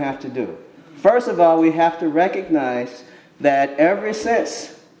we're going to have to do. First of all, we have to recognize that ever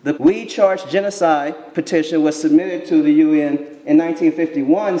since the We Charge Genocide petition was submitted to the UN in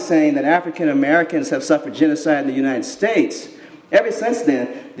 1951 saying that African Americans have suffered genocide in the United States, ever since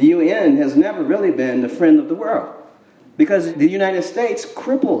then, the UN has never really been the friend of the world because the United States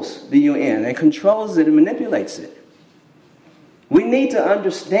cripples the UN and controls it and manipulates it. We need to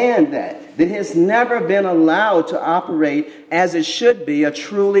understand that it has never been allowed to operate as it should be, a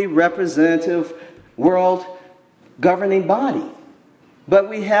truly representative world governing body. But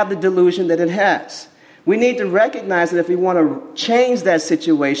we have the delusion that it has. We need to recognize that if we want to change that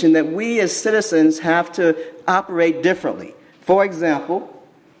situation, that we as citizens have to operate differently. For example,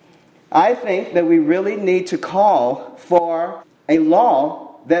 I think that we really need to call for a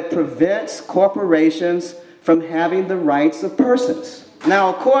law that prevents corporations from having the rights of persons. Now,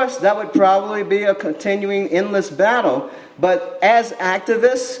 of course, that would probably be a continuing endless battle, but as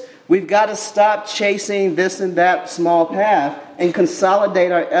activists, we've got to stop chasing this and that small path and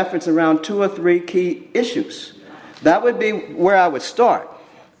consolidate our efforts around 2 or 3 key issues. That would be where I would start.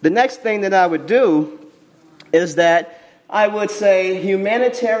 The next thing that I would do is that I would say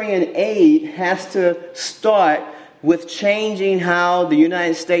humanitarian aid has to start with changing how the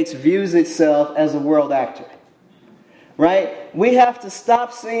United States views itself as a world actor. Right? We have to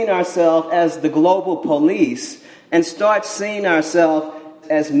stop seeing ourselves as the global police and start seeing ourselves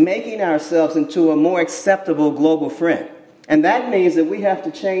as making ourselves into a more acceptable global friend. And that means that we have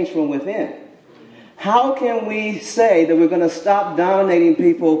to change from within. How can we say that we're going to stop dominating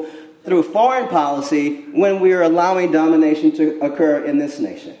people through foreign policy when we are allowing domination to occur in this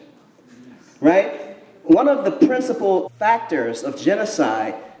nation. Right? One of the principal factors of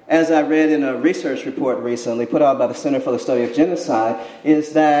genocide, as I read in a research report recently put out by the Center for the Study of Genocide,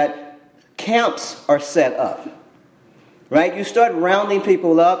 is that camps are set up. Right? You start rounding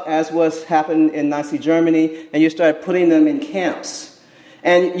people up, as was happened in Nazi Germany, and you start putting them in camps.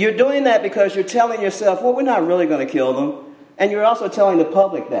 And you're doing that because you're telling yourself, well, we're not really going to kill them. And you're also telling the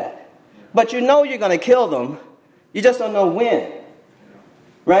public that. But you know you're going to kill them. You just don't know when.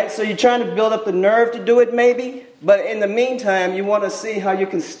 Right? So you're trying to build up the nerve to do it maybe. But in the meantime, you want to see how you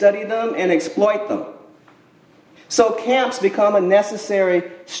can study them and exploit them. So camps become a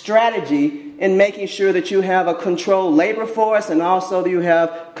necessary strategy in making sure that you have a controlled labor force and also that you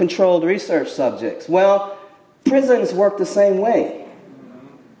have controlled research subjects. Well, prisons work the same way.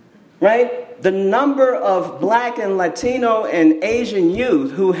 Right? The number of black and Latino and Asian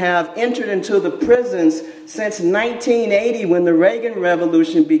youth who have entered into the prisons since 1980 when the Reagan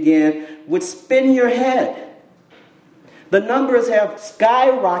Revolution began would spin your head. The numbers have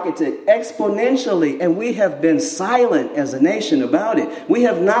skyrocketed exponentially, and we have been silent as a nation about it. We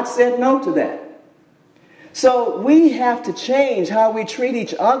have not said no to that. So we have to change how we treat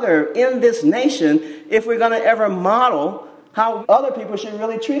each other in this nation if we're going to ever model how other people should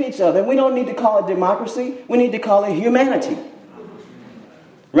really treat each other. And we don't need to call it democracy. We need to call it humanity.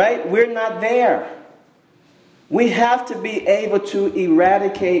 Right? We're not there. We have to be able to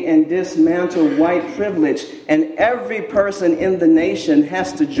eradicate and dismantle white privilege, and every person in the nation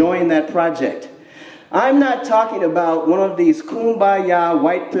has to join that project. I'm not talking about one of these kumbaya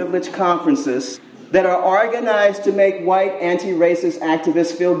white privilege conferences that are organized to make white anti-racist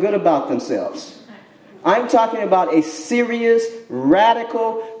activists feel good about themselves. I'm talking about a serious,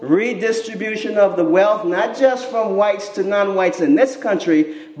 radical redistribution of the wealth, not just from whites to non-whites in this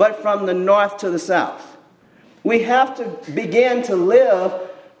country, but from the north to the south. We have to begin to live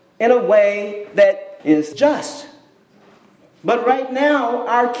in a way that is just. But right now,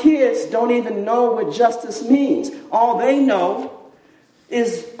 our kids don't even know what justice means. All they know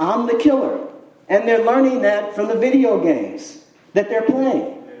is, I'm the killer. And they're learning that from the video games that they're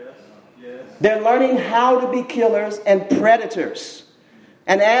playing. They're learning how to be killers and predators.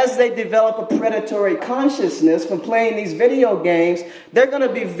 And as they develop a predatory consciousness from playing these video games, they're going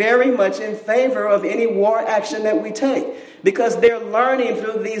to be very much in favor of any war action that we take. Because they're learning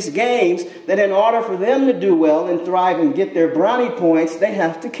through these games that in order for them to do well and thrive and get their brownie points, they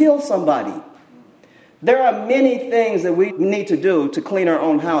have to kill somebody. There are many things that we need to do to clean our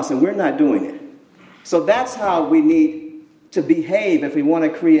own house, and we're not doing it. So that's how we need to behave if we want to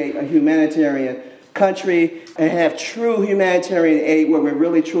create a humanitarian country and have true humanitarian aid where we're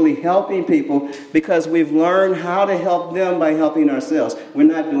really truly helping people, because we've learned how to help them by helping ourselves. We're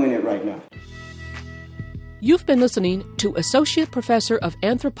not doing it right now. You've been listening to Associate Professor of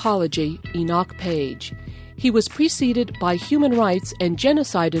Anthropology Enoch Page. He was preceded by human rights and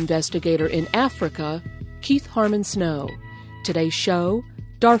genocide investigator in Africa, Keith Harmon Snow. Today's show,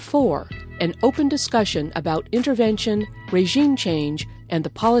 Darfur, an open discussion about intervention, regime change, and the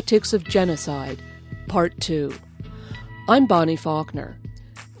politics of genocide. Part 2. I'm Bonnie Faulkner.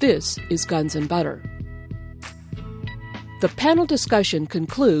 This is Guns and Butter. The panel discussion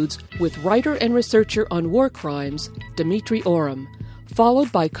concludes with writer and researcher on war crimes, Dimitri Oram,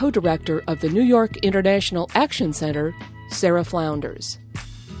 followed by co-director of the New York International Action Center, Sarah Flounders.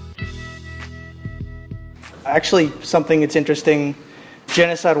 Actually, something that's interesting,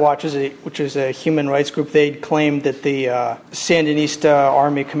 Genocide Watch, which is a human rights group, they claimed that the Sandinista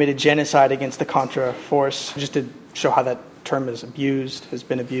army committed genocide against the Contra force, just to show how that term has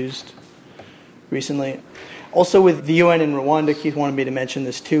been abused recently. Also with the UN in Rwanda, Keith wanted me to mention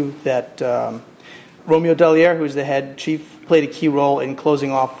this too, that Romeo Dallaire, who's the head chief, played a key role in closing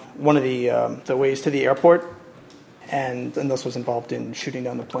off one of the ways to the airport, and thus was involved in shooting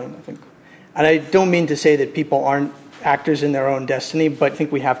down the plane, I think. And I don't mean to say that people aren't actors in their own destiny, but I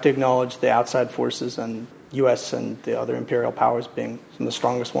think we have to acknowledge the outside forces and U.S. and the other imperial powers being some of the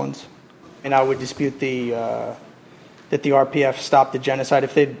strongest ones. And I would dispute that the RPF stopped the genocide.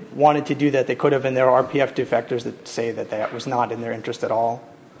 If they'd wanted to do that, they could have, and there are RPF defectors that say that that was not in their interest at all.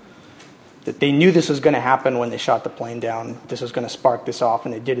 That they knew this was going to happen when they shot the plane down. This was going to spark this off,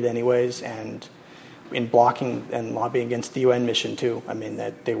 and they did it anyways, and in blocking and lobbying against the UN mission too. I mean,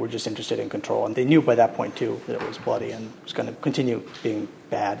 that they were just interested in control, and they knew by that point too that it was bloody and it was going to continue being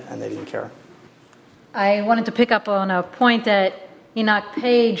bad, and they didn't care. I wanted to pick up on a point that Enoch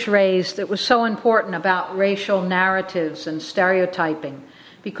Page raised that was so important about racial narratives and stereotyping,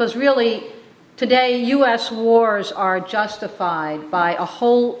 because really Today, U.S. wars are justified by a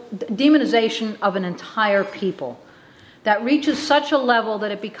whole demonization of an entire people that reaches such a level that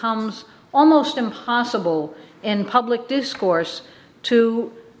it becomes almost impossible in public discourse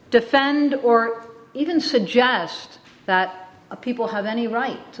to defend or even suggest that people have any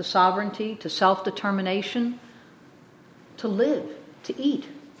right to sovereignty, to self-determination, to live, to eat.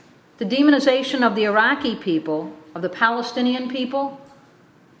 The demonization of the Iraqi people, of the Palestinian people,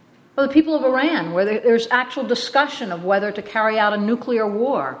 or the people of Iran, where there's actual discussion of whether to carry out a nuclear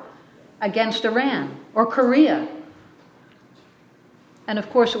war against Iran, or Korea. And of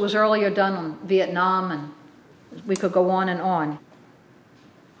course, it was earlier done on Vietnam, and we could go on and on.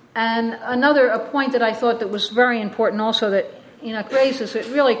 And a point that I thought that was very important also that Enoch raises, it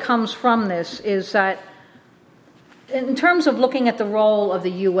really comes from this, is that in terms of looking at the role of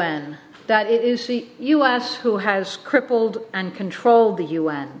the UN, that it is the U.S. who has crippled and controlled the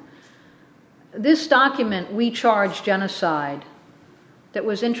UN. This document, We Charge Genocide, that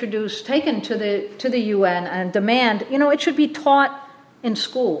was taken to the UN and demand, it should be taught in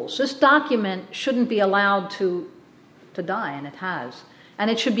schools. This document shouldn't be allowed to die, and it has.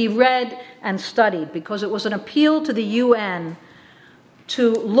 And it should be read and studied because it was an appeal to the UN to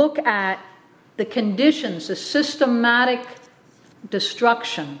look at the conditions, the systematic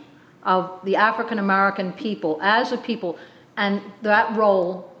destruction of the African American people as a people, and that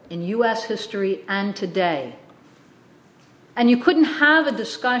role in U.S. history and today. And you couldn't have a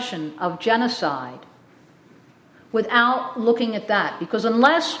discussion of genocide without looking at that, because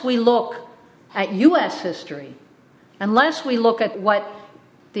unless we look at U.S. history, unless we look at what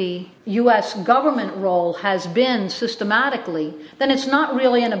the U.S. government role has been systematically, then it's not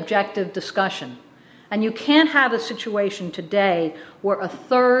really an objective discussion. And you can't have a situation today where a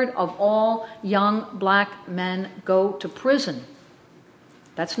third of all young black men go to prison.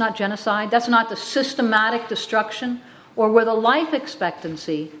 That's not genocide. That's not the systematic destruction, or where the life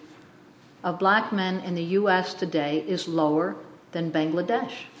expectancy of black men in the U.S. today is lower than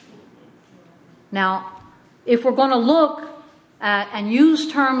Bangladesh. Now, if we're going to look at and use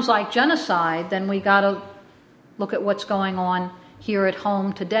terms like genocide, then we got to look at what's going on here at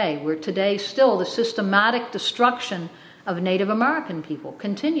home today, where today still the systematic destruction of Native American people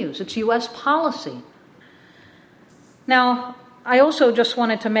continues. It's U.S. policy. Now, I also just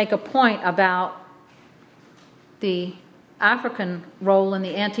wanted to make a point about the African role in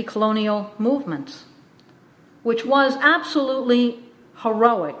the anti-colonial movements, which was absolutely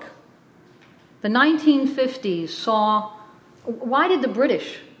heroic. The 1950s saw, why did the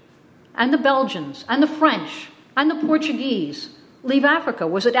British and the Belgians and the French and the Portuguese leave Africa?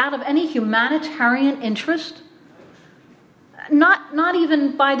 Was it out of any humanitarian interest? Not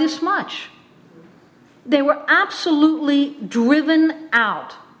even by this much. They were absolutely driven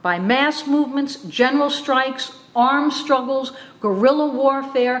out by mass movements, general strikes, armed struggles, guerrilla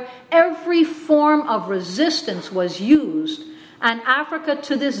warfare. Every form of resistance was used, and Africa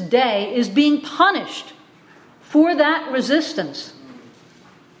to this day is being punished for that resistance.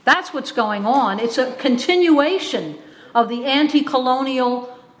 That's what's going on. It's a continuation of the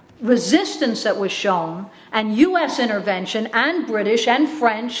anti-colonial resistance that was shown, and U.S. intervention, and British and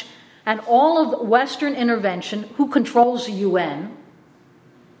French, and all of Western intervention, who controls the UN,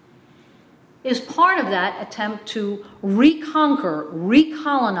 is part of that attempt to reconquer,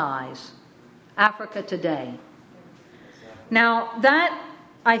 recolonize Africa today. Now, that,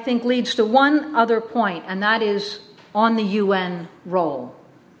 I think, leads to one other point, and that is on the UN role.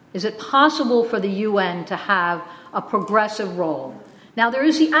 Is it possible for the UN to have a progressive role? Now, there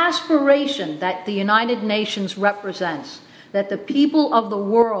is the aspiration that the United Nations represents, that the people of the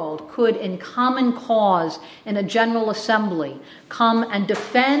world could, in common cause, in a General Assembly, come and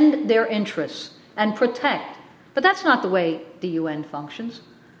defend their interests and protect. But that's not the way the UN functions.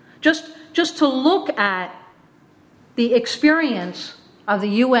 Just to look at the experience of the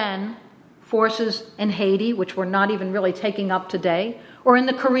UN forces in Haiti, which we're not even really taking up today, or in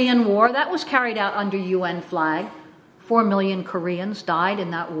the Korean War, that was carried out under UN flag. 4 million Koreans died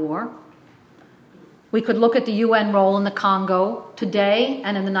in that war. We could look at the UN role in the Congo today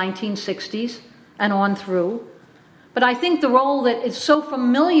and in the 1960s and on through. But I think the role that is so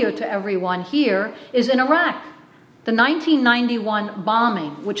familiar to everyone here is in Iraq. The 1991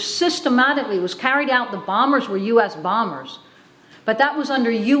 bombing, which systematically was carried out, the bombers were U.S. bombers, but that was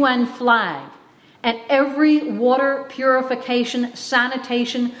under UN flag. And every water purification,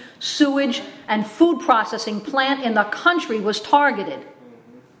 sanitation, sewage, and food processing plant in the country was targeted.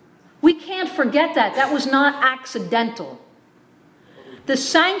 We can't forget that. That was not accidental. The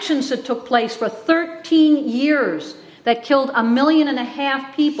sanctions that took place for 13 years that killed 1.5 million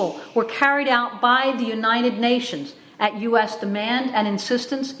people were carried out by the United Nations at U.S. demand and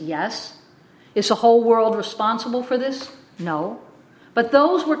insistence? Yes. Is the whole world responsible for this? No. But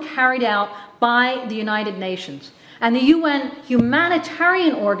those were carried out by the United Nations. And the UN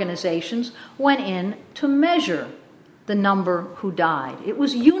humanitarian organizations went in to measure the number who died. It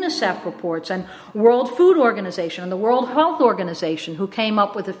was UNICEF reports and World Food Organization and the World Health Organization who came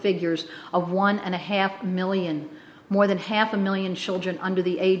up with the figures of 1.5 million, more than 500,000 children under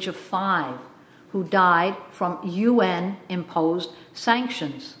the age of 5 who died from UN-imposed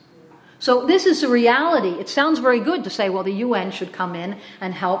sanctions. So this is the reality. It sounds very good to say, well, the UN should come in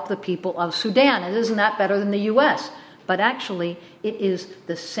and help the people of Sudan. And isn't that better than the US? But actually, it is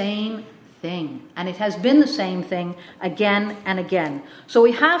the same thing. And it has been the same thing again and again. So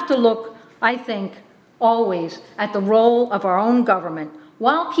we have to look, I think, always at the role of our own government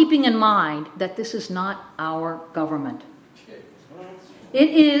while keeping in mind that this is not our government. It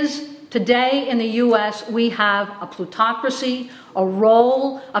is, today in the U.S., we have a plutocracy, a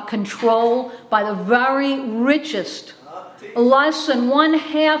role, a control by the very richest, less than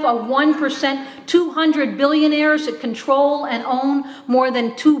 0.5%, 200 billionaires that control and own more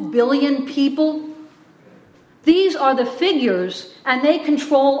than 2 billion people. These are the figures, and they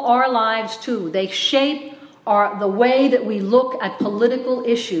control our lives too. They shape the way that we look at political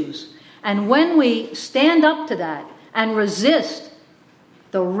issues. And when we stand up to that and resist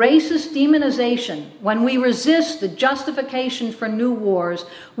the racist demonization, when we resist the justification for new wars,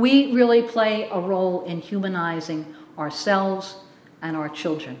 we really play a role in humanizing ourselves and our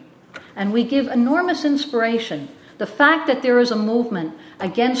children. And we give enormous inspiration. The fact that there is a movement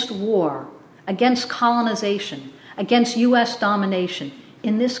against war, against colonization, against U.S. domination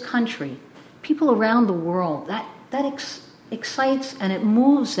in this country, people around the world, that excites and it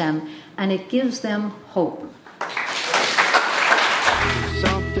moves them and it gives them hope.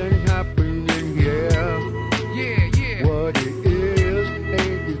 Something happening here. Yeah. What it is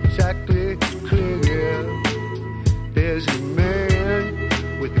ain't exactly clear. There's a man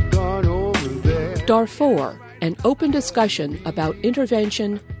with a gun over there. Darfur, an open discussion about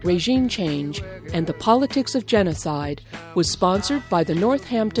intervention, regime change, and the politics of genocide, was sponsored by the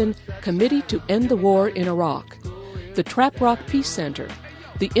Northampton Committee to End the War in Iraq, the Trap Rock Peace Center,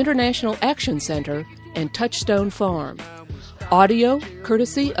 the International Action Center, and Touchstone Farm. Audio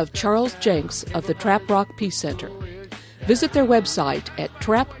courtesy of Charles Jenks of the Trap Rock Peace Center. Visit their website at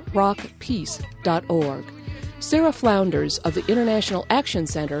traprockpeace.org. Sarah Flounders of the International Action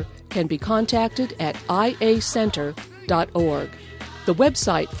Center can be contacted at iacenter.org. The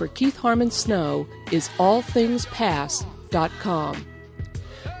website for Keith Harmon Snow is allthingspass.com.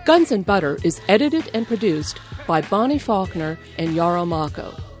 Guns and Butter is edited and produced by Bonnie Faulkner and Yarrow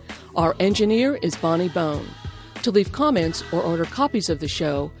Mako. Our engineer is Bonnie Bone. To leave comments or order copies of the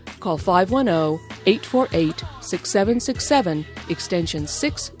show, call 510-848-6767, extension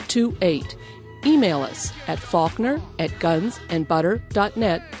 628. Email us at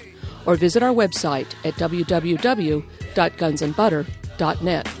faulkner@gunsandbutter.net or visit our website at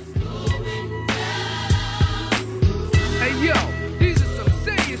www.gunsandbutter.net. Hey yo, these are some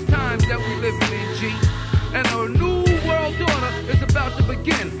serious times that we living in, G. And a new world order is about to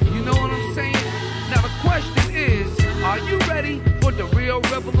begin. You know what I'm saying? Now the question is, are you ready for the real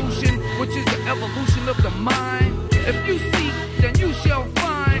revolution, which is the evolution of the mind? If you seek, then you shall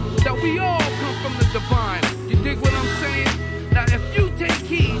find that we all come from the divine. You dig what I'm saying? Now if you take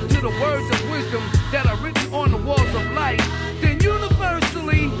heed to the words of wisdom that are written on the walls of life, then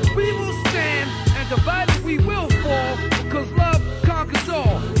universally we will stand, and divided we will fall, because love conquers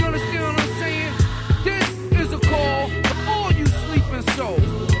all. You understand what I'm saying? This is a call to all you sleeping souls.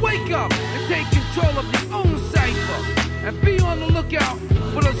 Wake up and take control of your own cipher, and be on the lookout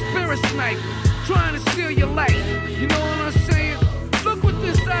for the spirit sniper trying to steal your light. You know what I'm saying? Look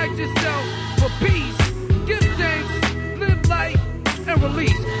within inside yourself